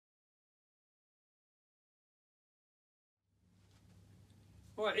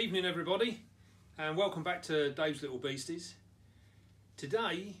Right, evening everybody, and welcome back to Dave's Little Beasties.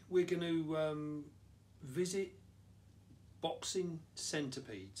 Today we're going to visit boxing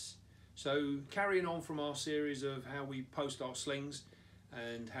centipedes. So carrying on from our series of how we post our slings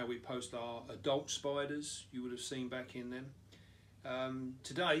and how we post our adult spiders, you would have seen back in them.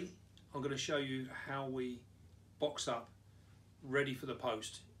 Today I'm going to show you how we box up, ready for the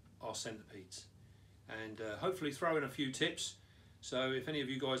post, our centipedes, and hopefully throw in a few tips. So if any of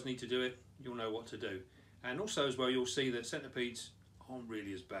you guys need to do it, you'll know what to do. And also as well, you'll see that centipedes aren't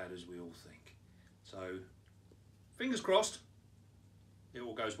really as bad as we all think. So fingers crossed, it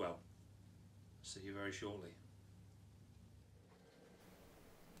all goes well. See you very shortly.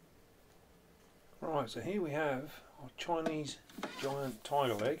 Right, so here we have our Chinese giant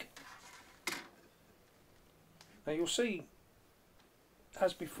tiger leg. Now you'll see,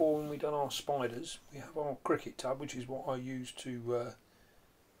 as before when we've done our spiders, we have our cricket tub, which is what I use to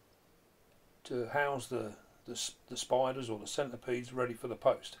house the spiders or the centipedes ready for the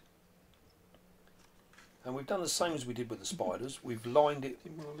post. And we've done the same as we did with the spiders. We've lined it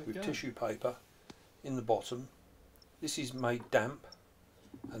with tissue paper in the bottom. This is made damp,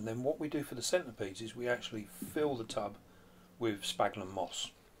 and then what we do for the centipedes is we actually fill the tub with sphagnum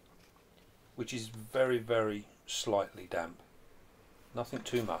moss, which is very, very slightly damp. Nothing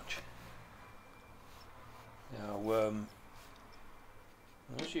too much. Now,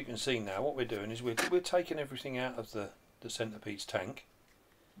 as you can see now, what we're doing is we're taking everything out of the centipede's tank,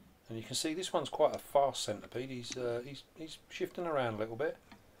 and you can see this one's quite a fast centipede. He's shifting around a little bit.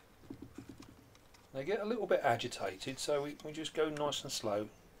 They get a little bit agitated, so we just go nice and slow,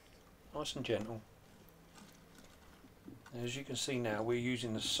 nice and gentle. And as you can see now, we're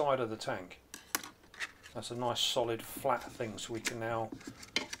using the side of the tank. That's a nice solid flat thing, so we can now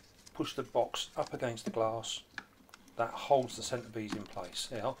push the box up against the glass. That holds the centipedes in place.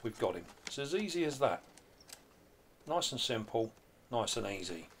 Yeah, we've got him. It's as easy as that. Nice and simple, nice and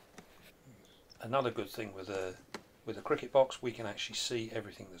easy. Another good thing with a cricket box, we can actually see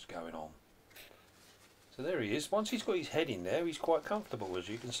everything that's going on. So there he is. Once he's got his head in there, he's quite comfortable, as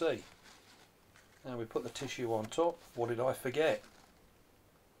you can see. Now we put the tissue on top. What did I forget?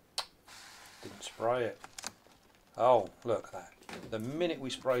 Didn't spray it. Oh, look at that. The minute we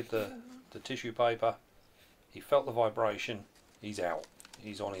sprayed the tissue paper, he felt the vibration. He's out.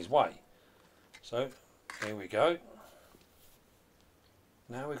 He's on his way. So here we go.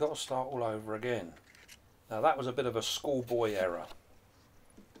 Now we've got to start all over again. Now that was a bit of a schoolboy error,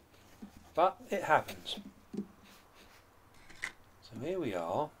 but it happens. So here we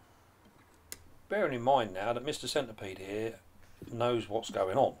are. Bearing in mind now that Mr. Centipede here knows what's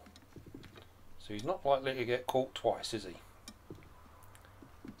going on. So he's not likely to get caught twice, is he?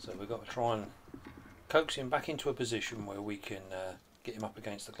 So we've got to try and coax him back into a position where we can get him up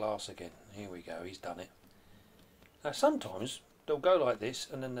against the glass again. Here we go, he's done it. Now sometimes they'll go like this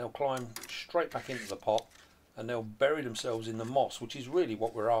and then they'll climb straight back into the pot and they'll bury themselves in the moss, which is really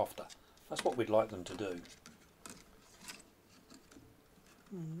what we're after. That's what we'd like them to do.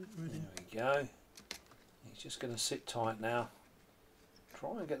 There we go. He's just going to sit tight now.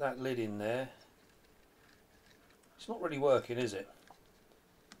 Try and get that lid in there. It's not really working, is it?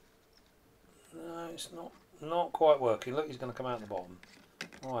 No, it's not quite working. Look, he's going to come out the bottom.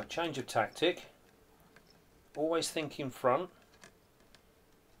 Right, change of tactic. Always think in front.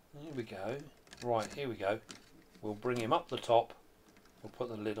 Here we go. Right, here we go. We'll bring him up the top. We'll put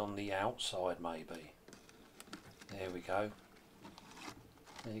the lid on the outside, maybe. There we go.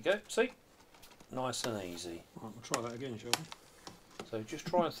 There you go. See? Nice and easy. Right, we'll try that again, shall we? So just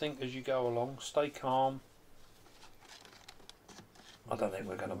try and think as you go along. Stay calm. I don't think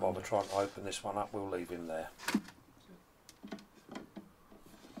we're going to bother trying to open this one up. We'll leave him there.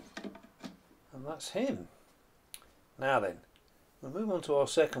 And that's him. Now then, we'll move on to our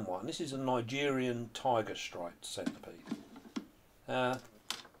second one. This is a Nigerian tiger striped centipede.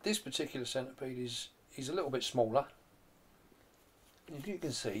 This particular centipede is a little bit smaller. As you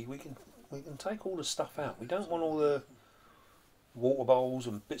can see, we can take all the stuff out. We don't want all the water bowls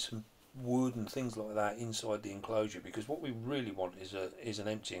and bits of wood and things like that inside the enclosure, because what we really want is an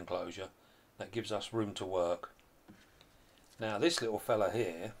empty enclosure that gives us room to work. Now this little fella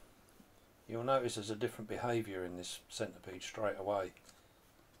here, you'll notice there's a different behaviour in this centipede straight away.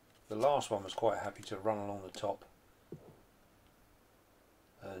 The last one was quite happy to run along the top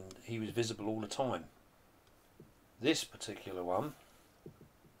and he was visible all the time. This particular one,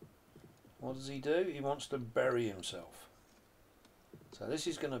 what does he do? He wants to bury himself. So this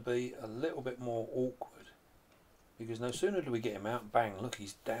is going to be a little bit more awkward, because no sooner do we get him out, bang, look,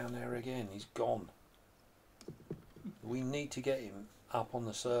 he's down there again, he's gone. We need to get him up on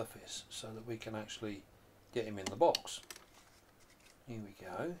the surface so that we can actually get him in the box. Here we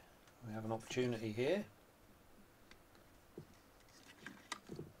go. We have an opportunity here.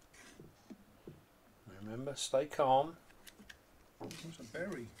 Remember, stay calm. It's a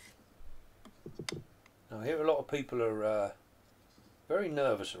berry. Now, here a lot of people are very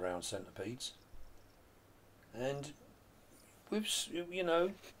nervous around centipedes, and with, you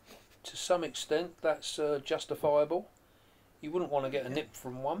know, to some extent that's justifiable. You wouldn't want to get a nip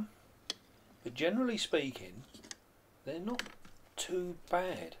from one, but generally speaking, they're not too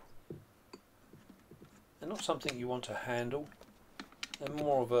bad. They're not something you want to handle. They're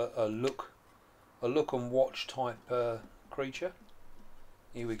more of a look and watch type creature.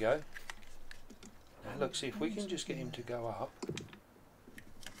 Here we go. Now look, see if we can just get him to go up.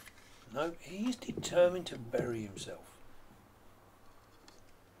 No, he's determined to bury himself.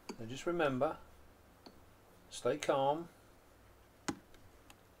 So just remember, stay calm,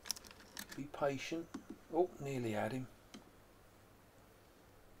 be patient. Oh, nearly had him.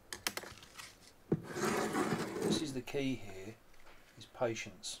 This is the key here, is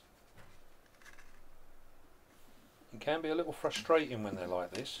patience. It can be a little frustrating when they're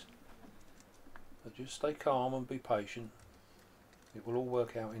like this, but just stay calm and be patient. It will all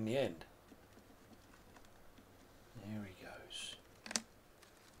work out in the end. There he goes.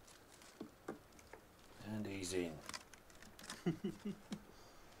 And he's in.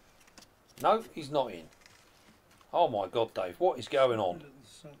 No, he's not in. Oh my God, Dave, what is going on? Little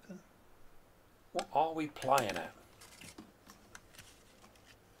sucker. What are we playing at?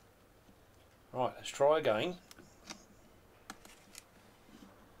 Right, let's try again.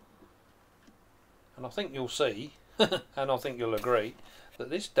 And I think you'll see, and I think you'll agree,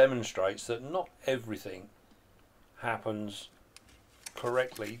 that this demonstrates that not everything happens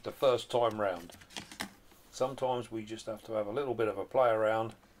correctly the first time round. Sometimes we just have to have a little bit of a play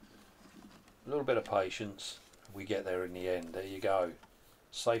around, a little bit of patience, and we get there in the end. There you go,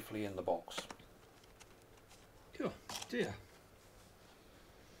 safely in the box. Oh dear.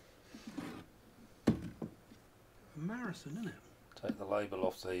 A marathon, isn't it? Take the label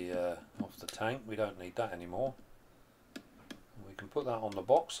off the tank. We don't need that anymore. We can put that on the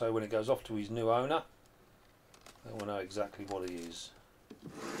box so when it goes off to his new owner, they will know exactly what he is.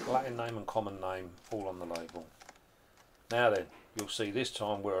 Latin name and common name all on the label. Now then, you'll see this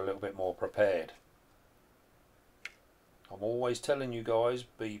time we're a little bit more prepared. I'm always telling you guys,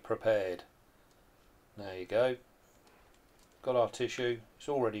 be prepared. There you go. Got our tissue. It's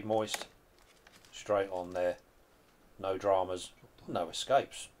already moist. Straight on there. No dramas. No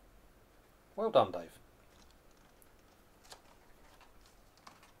escapes. Well done, Dave.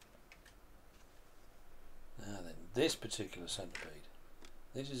 Now then, this particular centipede.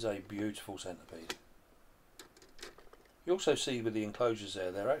 This is a beautiful centipede. You also see with the enclosures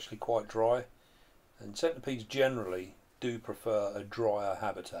there, they're actually quite dry, and centipedes generally do prefer a drier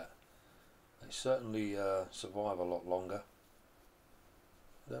habitat. They certainly survive a lot longer.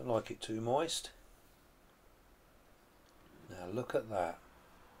 Don't like it too moist. Now look at that.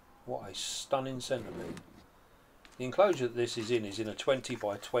 What a stunning centipede. The enclosure that this is in a 20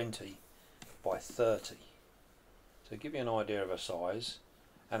 by 20 by 30. So give you an idea of a size.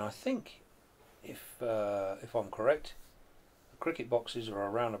 And I think, if I'm correct, the cricket boxes are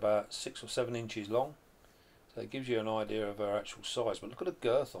around about 6 or 7 inches long. So it gives you an idea of her actual size. But look at the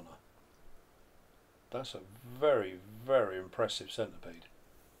girth on her. That's a very, very impressive centipede.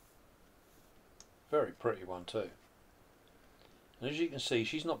 Very pretty one too. And as you can see,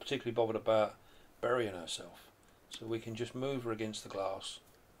 she's not particularly bothered about burying herself. So we can just move her against the glass,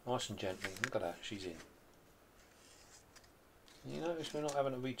 nice and gently. Look at that, she's in. You notice we're not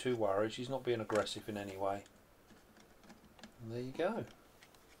having to be too worried. She's not being aggressive in any way. And there you go.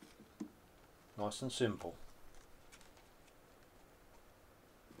 Nice and simple.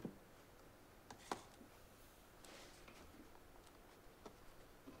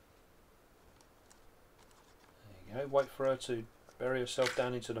 There you go. Wait for her to bury herself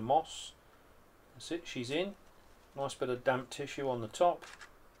down into the moss. That's it, she's in. Nice bit of damp tissue on the top.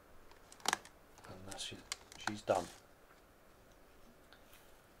 And that's it, she's done.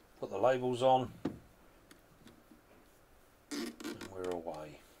 Put the labels on. And we're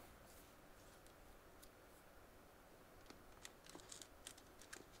away.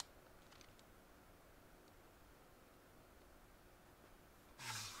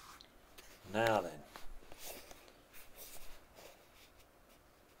 Now then.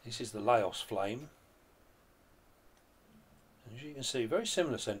 This is the Laos flame. As you can see, very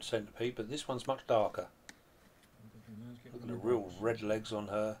similar centipede, but this one's much darker. Look at the real red legs on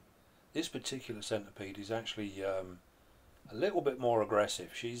her. This particular centipede is actually a a little bit more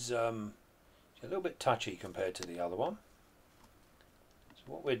aggressive. She's a little bit touchy compared to the other one. So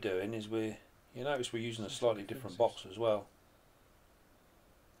what we're doing is you notice we're using a slightly different box as well.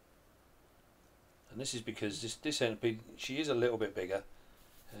 And this is because this centipede, she is a little bit bigger,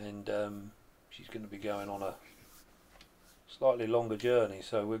 and she's going to be going on a slightly longer journey,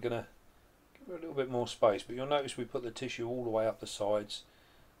 so we're going to give her a little bit more space. But you'll notice we put the tissue all the way up the sides,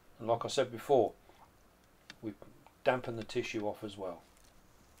 and like I said before, we dampen the tissue off as well.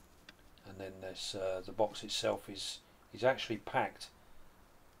 And then the box itself is actually packed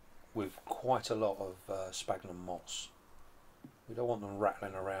with quite a lot of sphagnum moss. We don't want them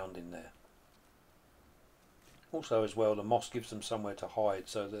rattling around in there. Also as well, the moss gives them somewhere to hide,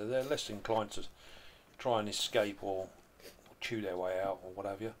 so they're less inclined to try and escape or chew their way out or what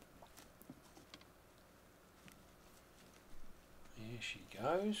have you. Here she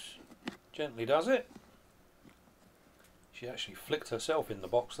goes. Gently does it. She actually flicked herself in the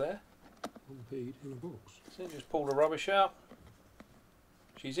box there. Centipede in a box. So just pull the rubbish out.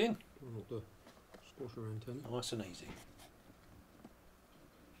 She's in. Not the squash her antenna. Nice and easy.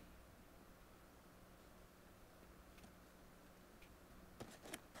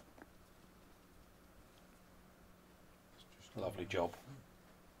 Lovely job.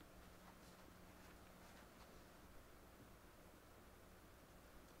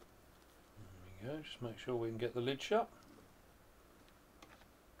 There we go, just make sure we can get the lid shut.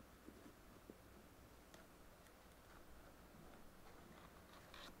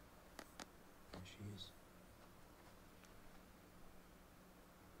 There she is.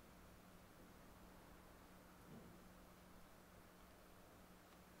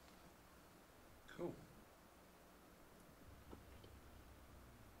 Cool.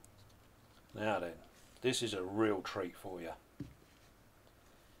 Now then, this is a real treat for you.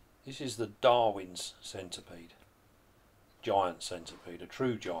 This is the Darwins centipede. Giant centipede, a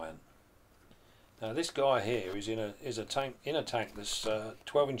true giant. Now this guy here is in a tank that's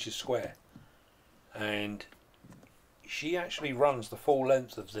 12 inches square, and she actually runs the full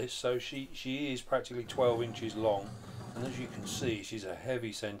length of this, so she is practically 12 inches long, and as you can see, she's a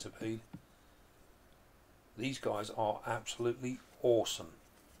heavy centipede. These guys are absolutely awesome.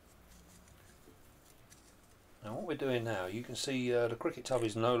 Now what we're doing now, you can see the cricket tub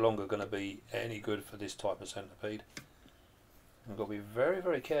is no longer going to be any good for this type of centipede. We've got to be very,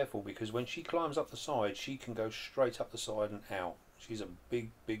 very careful, because when she climbs up the side, she can go straight up the side and out. She's a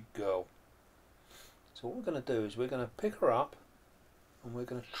big, big girl. So what we're going to do is we're going to pick her up and we're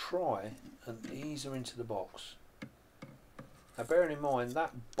going to try and ease her into the box. Now bearing in mind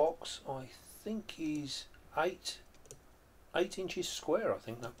that box I think is 8 inches square, I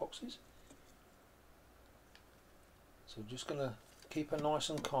think that box is. So just going to keep her nice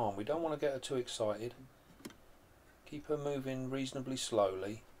and calm. We don't want to get her too excited. Keep her moving reasonably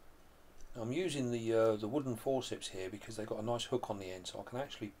slowly. Now I'm using the wooden forceps here because they've got a nice hook on the end, so I can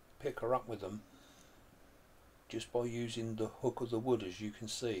actually pick her up with them just by using the hook of the wood. As you can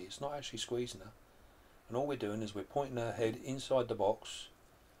see, it's not actually squeezing her. And all we're doing is we're pointing her head inside the box,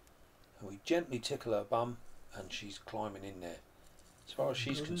 and we gently tickle her bum, and she's climbing in there. As far as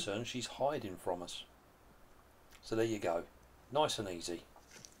she's concerned, she's hiding from us. So there you go, nice and easy.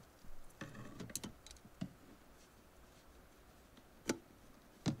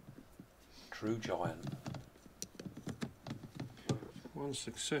 True giant. One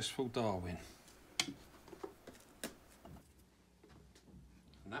successful Darwin.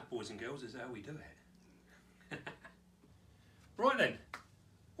 And that, boys and girls, is how we do it. Right then,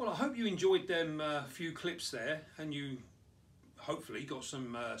 well, I hope you enjoyed them few clips there, and you hopefully got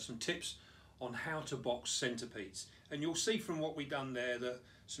some tips on how to box centipedes. And you'll see from what we've done there that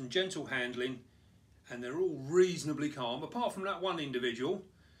some gentle handling, and they're all reasonably calm, apart from that one individual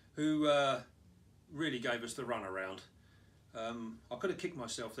who really gave us the run around. I could have kicked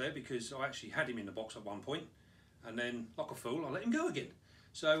myself there because I actually had him in the box at one point, and then like a fool I let him go again.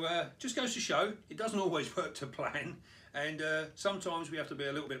 So just goes to show it doesn't always work to plan, and sometimes we have to be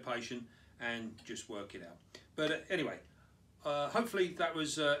a little bit patient and just work it out. But anyway, hopefully that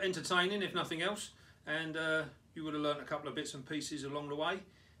was entertaining, if nothing else, and you would have learnt a couple of bits and pieces along the way,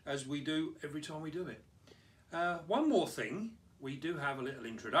 as we do every time we do it. One more thing, we do have a little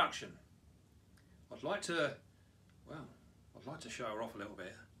introduction. I'd like to show her off a little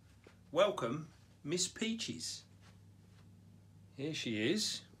bit. Welcome Miss Peaches. Here she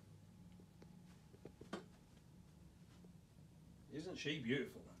is. Isn't she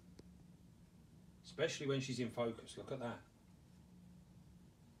beautiful? Especially when she's in focus, look at that.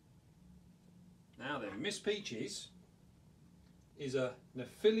 Now then, Miss Peaches is a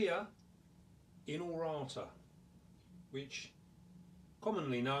Nephilia inorata. which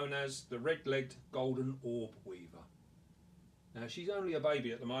commonly known as the red-legged golden orb weaver. Now she's only a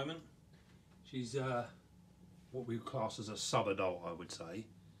baby at the moment. She's what we class as a sub-adult, I would say.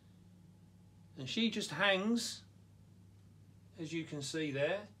 And she just hangs, as you can see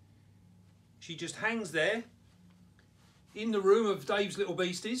there, she just hangs there in the room of Dave's Little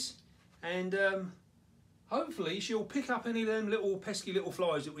Beasties, and hopefully she'll pick up any of them little pesky little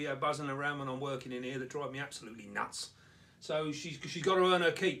flies that we have buzzing around when I'm working in here that drive me absolutely nuts. So she's got to earn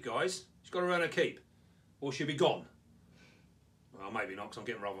her keep, guys. She's got to earn her keep, or she'll be gone. Well, maybe not, because I'm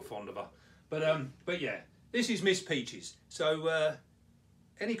getting rather fond of her. But yeah, this is Miss Peaches. So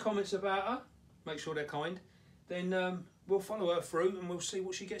any comments about her, make sure they're kind. Then we'll follow her through and we'll see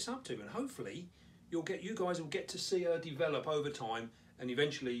what she gets up to. And hopefully you guys will get to see her develop over time. And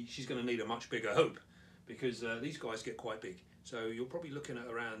eventually she's going to need a much bigger hoop, because these guys get quite big. So you're probably looking at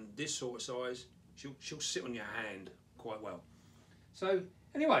around this sort of size. She'll sit on your hand quite well. So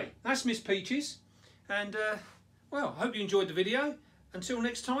anyway, that's Miss Peaches, and well, I hope you enjoyed the video. Until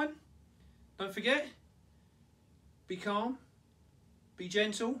next time, don't forget, be calm, be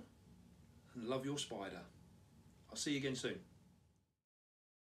gentle, and love your spider. I'll see you again soon.